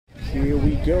Here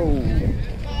we go.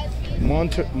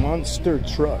 Monster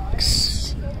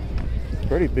trucks.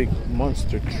 Pretty big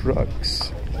monster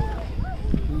trucks.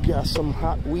 We got some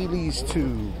Hot Wheelies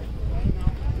too.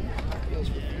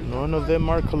 None of them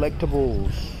are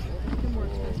collectibles.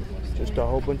 Just a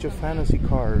whole bunch of fantasy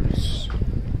cars.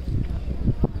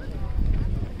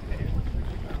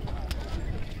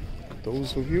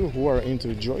 Those of you who are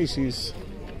into Joyce's,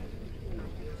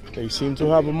 they seem to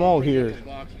have them all here.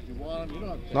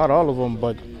 Not all of them,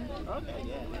 but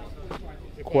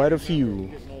quite a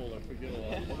few.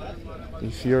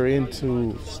 If you're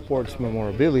into sports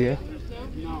memorabilia,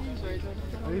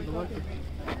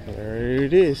 there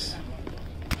it is.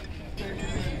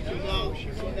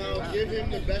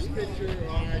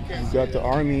 You got the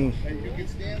army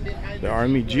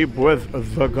Jeep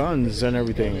with the guns and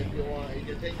everything.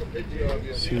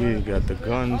 See, you got the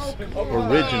guns,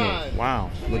 original.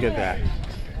 Wow, look at that.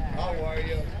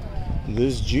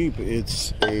 This Jeep,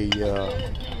 it's a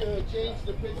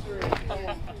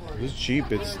this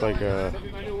Jeep, it's like a,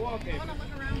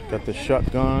 got the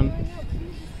shotgun.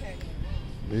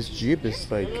 This Jeep is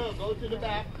like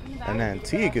an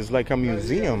antique. It's like a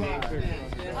museum.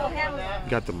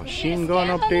 Got the machine gun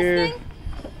up there.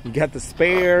 You got the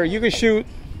spare. You can shoot.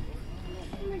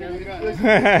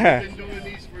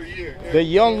 The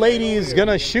young lady is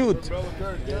gonna shoot.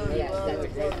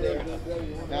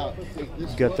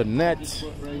 Got the net.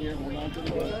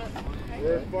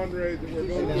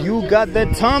 You got the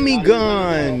Tommy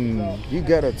gun. You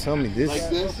gotta tell me this.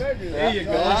 There you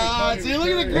go. See, look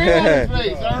at the grin on his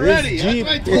face already. This Jeep,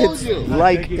 it's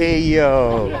like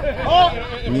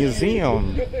a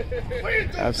museum.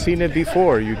 I've seen it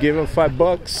before. You give them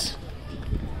 $5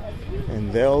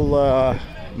 and they'll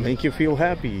make you feel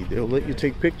happy. They'll let you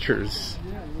take pictures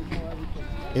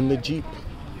in the Jeep.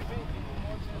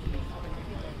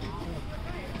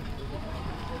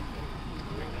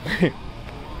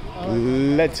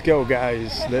 Let's go,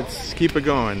 guys. Let's keep it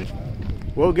going.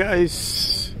 Well,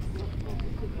 guys,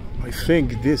 I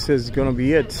think this is gonna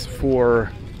be it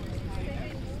for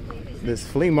this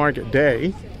flea market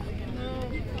day.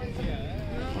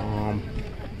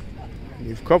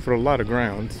 We've covered a lot of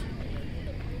ground.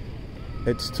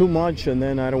 It's too much, and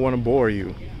then I don't want to bore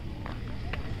you.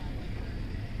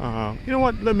 You know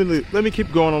what? Let me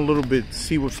keep going a little bit.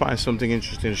 See if we find something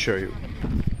interesting to show you.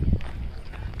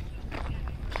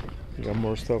 Got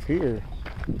more stuff here.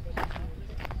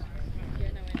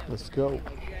 Let's go.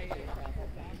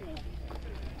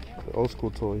 The old school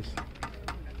toys.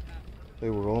 They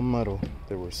were all metal.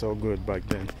 They were so good back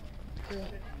then.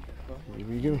 Here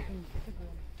we go.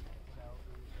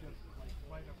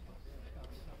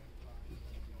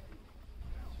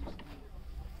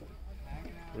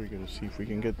 We're gonna see if we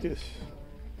can get this.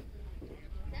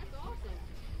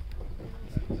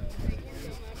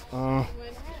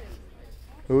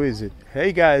 Who is it?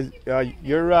 Hey guys,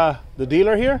 you're the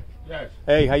dealer here? Yes.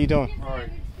 Hey, how you doing?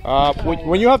 All right.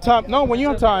 When you have time, when you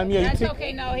have time, yeah. That's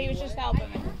okay. No, he was just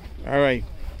helping me. All right.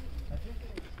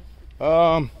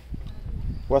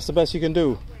 What's the best you can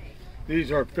do?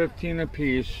 These are 15 a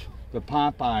piece. The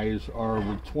Popeyes are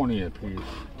 20 a piece.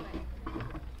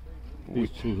 These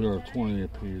two here are 20 a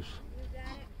piece.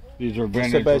 These are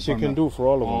vintage. What's the best you can do for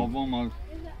all of them? All of them are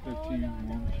 15,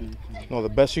 1, 2, 3. No, the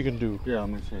best you can do. Yeah, let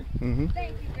me see. Mm-hmm.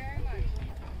 Thank you very much.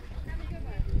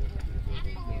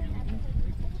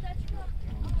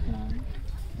 Okay.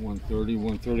 130,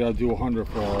 130. I'll do 100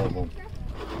 for all of them.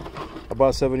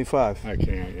 About 75. I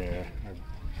can't, yeah. I'm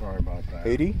sorry about that.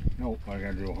 80? Nope, I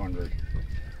gotta do 100.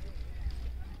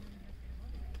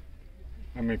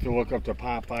 I mean, if you look up the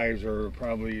Popeyes, are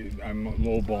probably, I'm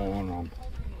lowballing them.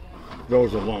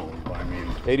 Those alone, I mean.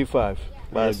 85.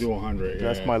 I do 100. Yeah.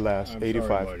 That's my last. I'm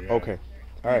 85. sorry, Okay.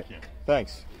 All right. Thank you.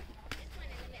 Thanks.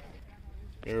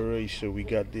 All right, so we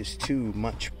got this too.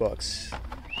 Matchbox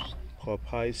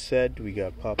Popeye set. We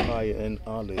got Popeye and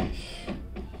Olive.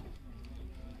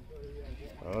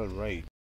 All right.